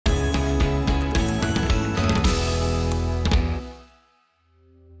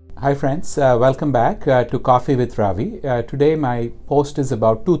Hi friends, welcome back to Coffee with Ravi. Today my post is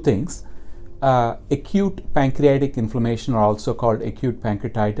about two things. Acute pancreatic inflammation, or also called acute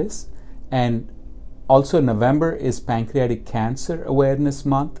pancreatitis, and also November is Pancreatic Cancer Awareness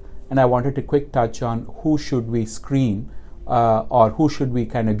Month, and I wanted to quick touch on who should we screen or who should we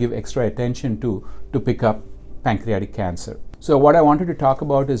kind of give extra attention to pick up pancreatic cancer. So what I wanted to talk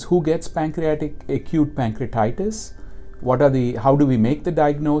about is who gets pancreatic acute pancreatitis, how do we make the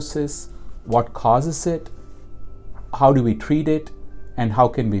diagnosis, what causes it, how do we treat it, and how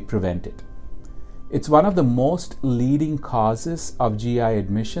can we prevent it. It's one of the most leading causes of GI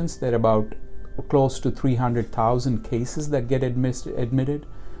admissions. There are about close to 300,000 cases that get admitted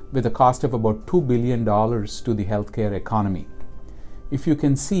with a cost of about $2 billion to the healthcare economy. If you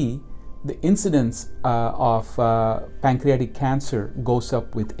can see, the incidence of pancreatic cancer goes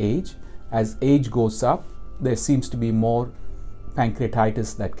up with age. As age goes up, there seems to be more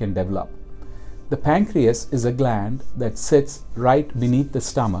pancreatitis that can develop. The pancreas is a gland that sits right beneath the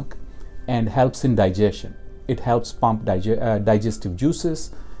stomach and helps in digestion. It helps pump digestive juices.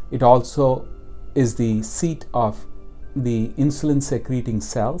 It also is the seat of the insulin secreting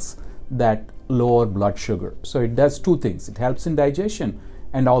cells that lower blood sugar. So it does two things. It helps in digestion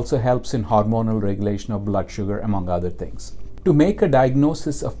and also helps in hormonal regulation of blood sugar, among other things. To make a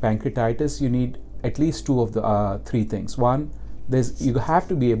diagnosis of pancreatitis, you need at least two of the three things. One, you have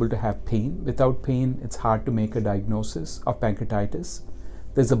to be able to have pain. Without pain, it's hard to make a diagnosis of pancreatitis.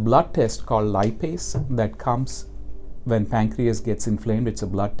 There's a blood test called lipase that comes when pancreas gets inflamed. It's a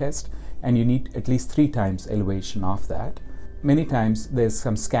blood test, and you need at least 3 times elevation of that. Many times there's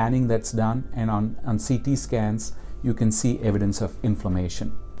some scanning that's done, and on CT scans, you can see evidence of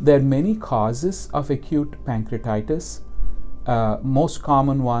inflammation. There are many causes of acute pancreatitis. Most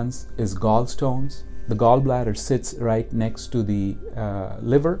common ones is gallstones. The gallbladder sits right next to the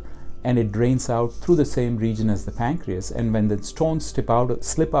liver, and it drains out through the same region as the pancreas. And when the stones slip out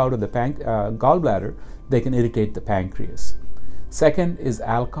of the gallbladder, they can irritate the pancreas. Second is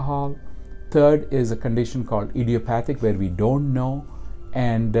alcohol. Third is a condition called idiopathic, where we don't know,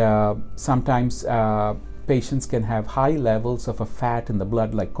 and sometimes patients can have high levels of a fat in the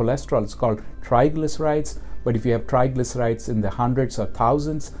blood, like cholesterol. It's called triglycerides. But if you have triglycerides in the hundreds or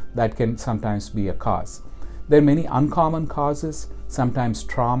thousands, that can sometimes be a cause. There are many uncommon causes, sometimes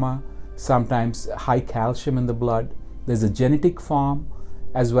trauma, sometimes high calcium in the blood. There's a genetic form,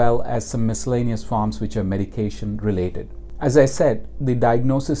 as well as some miscellaneous forms which are medication related. As I said, the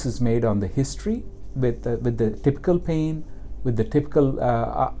diagnosis is made on the history with the typical pain, with the typical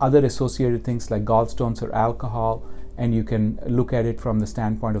other associated things like gallstones or alcohol. And you can look at it from the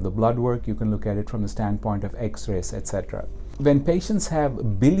standpoint of the blood work, you can look at it from the standpoint of x-rays, etc. When patients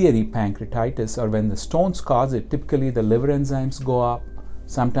have biliary pancreatitis, or when the stones cause it, typically the liver enzymes go up.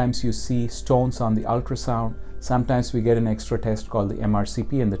 Sometimes you see stones on the ultrasound. Sometimes we get an extra test called the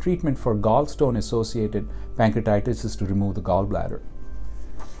MRCP, and the treatment for gallstone associated pancreatitis is to remove the gallbladder.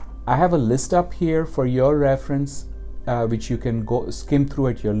 I have a list up here for your reference, which you can go skim through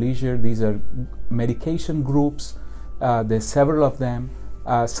at your leisure. These are medication groups. There's several of them,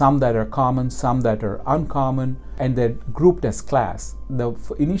 some that are common, some that are uncommon, and they're grouped as class. The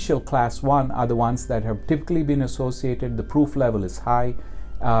initial class 1 are the ones that have typically been associated, the proof level is high,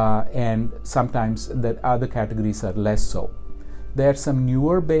 and sometimes the other categories are less so. There are some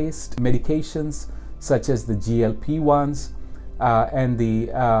newer based medications such as the GLP-1s, and these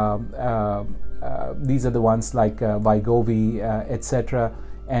are the ones like Wegovy, etc.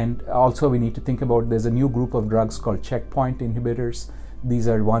 And also we need to think about, there's a new group of drugs called checkpoint inhibitors. These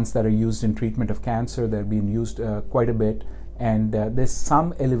are ones that are used in treatment of cancer. They're being used quite a bit. And there's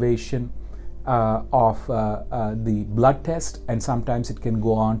some elevation of the blood test, and sometimes it can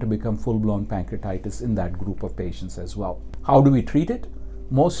go on to become full-blown pancreatitis in that group of patients as well. How do we treat it?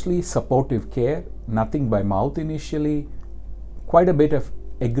 Mostly supportive care, nothing by mouth initially. Quite a bit of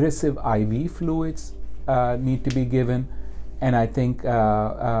aggressive IV fluids need to be given. And I think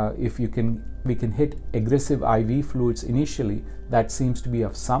if we can hit aggressive IV fluids initially, that seems to be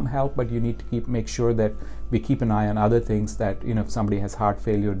of some help, but you need to make sure that we keep an eye on other things, that, you know, if somebody has heart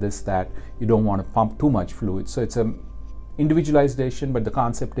failure, that, you don't want to pump too much fluid. So it's an individualization, but the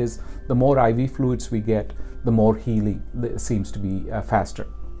concept is the more IV fluids we get, the more healing seems to be faster.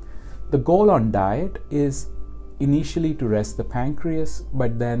 The goal on diet is initially to rest the pancreas,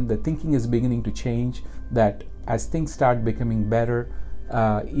 but then the thinking is beginning to change that as things start becoming better,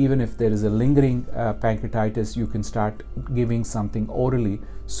 even if there is a lingering pancreatitis, you can start giving something orally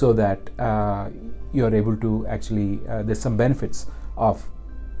so that you're able to actually, there's some benefits of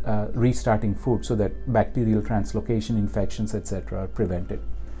restarting food so that bacterial translocation infections, etc. are prevented.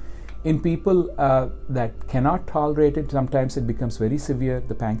 In people that cannot tolerate it, sometimes it becomes very severe.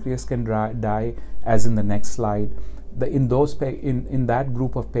 The pancreas can die, as in the next slide. In that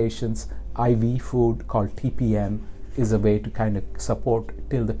group of patients, IV food called TPN is a way to kind of support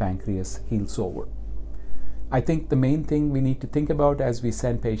till the pancreas heals over. I think the main thing we need to think about as we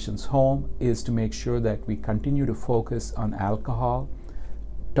send patients home is to make sure that we continue to focus on alcohol.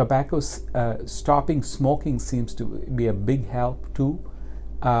 Tobacco, stopping smoking seems to be a big help too.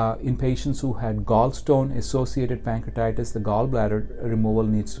 In patients who had gallstone-associated pancreatitis, the gallbladder removal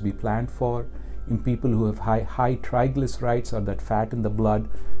needs to be planned for. In people who have high triglycerides or that fat in the blood,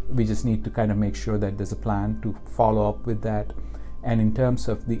 we just need to kind of make sure that there's a plan to follow up with that. And in terms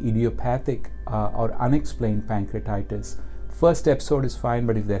of the idiopathic or unexplained pancreatitis, first episode is fine,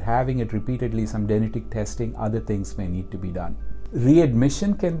 but if they're having it repeatedly, some genetic testing, other things may need to be done.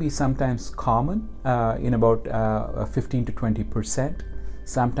 Readmission can be sometimes common in about 15 to 20%.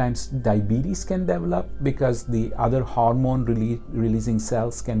 Sometimes diabetes can develop because the other hormone releasing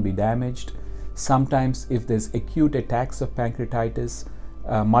cells can be damaged. Sometimes if there's acute attacks of pancreatitis,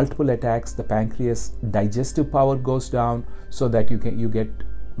 multiple attacks, the pancreas digestive power goes down so that you get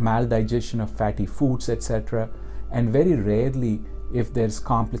maldigestion of fatty foods, etc. And very rarely, if there's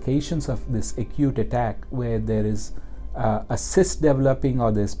complications of this acute attack where there is a cyst developing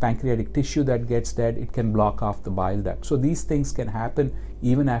or there's pancreatic tissue that gets dead, it can block off the bile duct. So these things can happen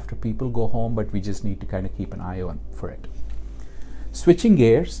even after people go home, but we just need to kind of keep an eye on for it. Switching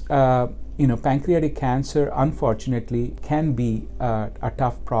gears, pancreatic cancer, unfortunately, can be a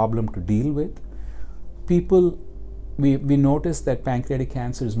tough problem to deal with. We notice that pancreatic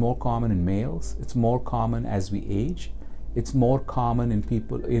cancer is more common in males. It's more common as we age. It's more common in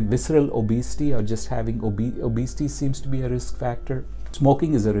people in visceral obesity, or just having obesity seems to be a risk factor.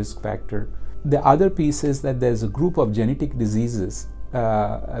 Smoking is a risk factor. The other piece is that there's a group of genetic diseases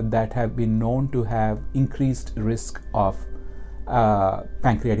that have been known to have increased risk of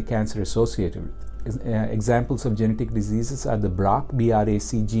pancreatic cancer associated with. Examples of genetic diseases are the BRAC,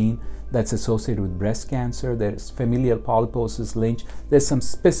 B-R-A-C gene that's associated with breast cancer. There's familial polyposis, Lynch. There's some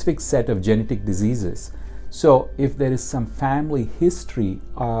specific set of genetic diseases. So if there is some family history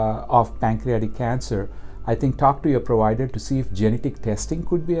of pancreatic cancer, I think talk to your provider to see if genetic testing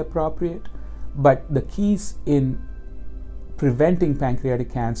could be appropriate. But the keys in preventing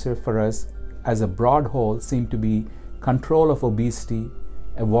pancreatic cancer for us as a broad whole seem to be control of obesity,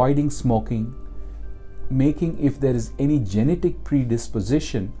 avoiding smoking, making, if there is any genetic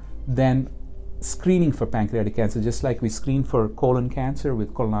predisposition, then screening for pancreatic cancer, just like we screen for colon cancer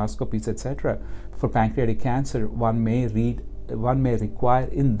with colonoscopies, etc. For pancreatic cancer, one may require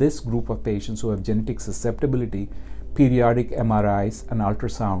in this group of patients who have genetic susceptibility periodic MRIs and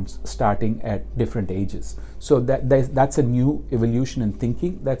ultrasounds starting at different ages. So that's a new evolution in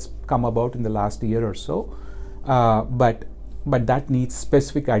thinking that's come about in the last year or so. But that needs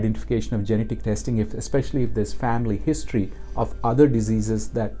specific identification of genetic testing, especially if there's family history of other diseases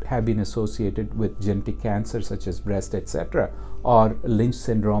that have been associated with genetic cancer, such as breast, etc., or Lynch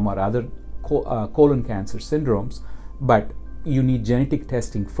syndrome or other colon cancer syndromes. But you need genetic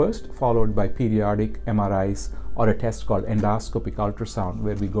testing first, followed by periodic MRIs or a test called endoscopic ultrasound,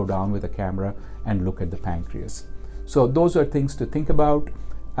 where we go down with a camera and look at the pancreas. So those are things to think about.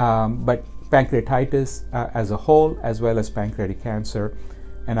 But pancreatitis as a whole, as well as pancreatic cancer,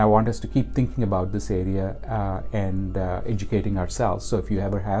 and I want us to keep thinking about this area and educating ourselves. So if you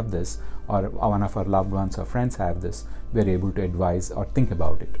ever have this, or one of our loved ones or friends have this, we're able to advise or think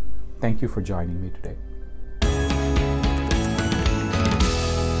about it. Thank you for joining me today.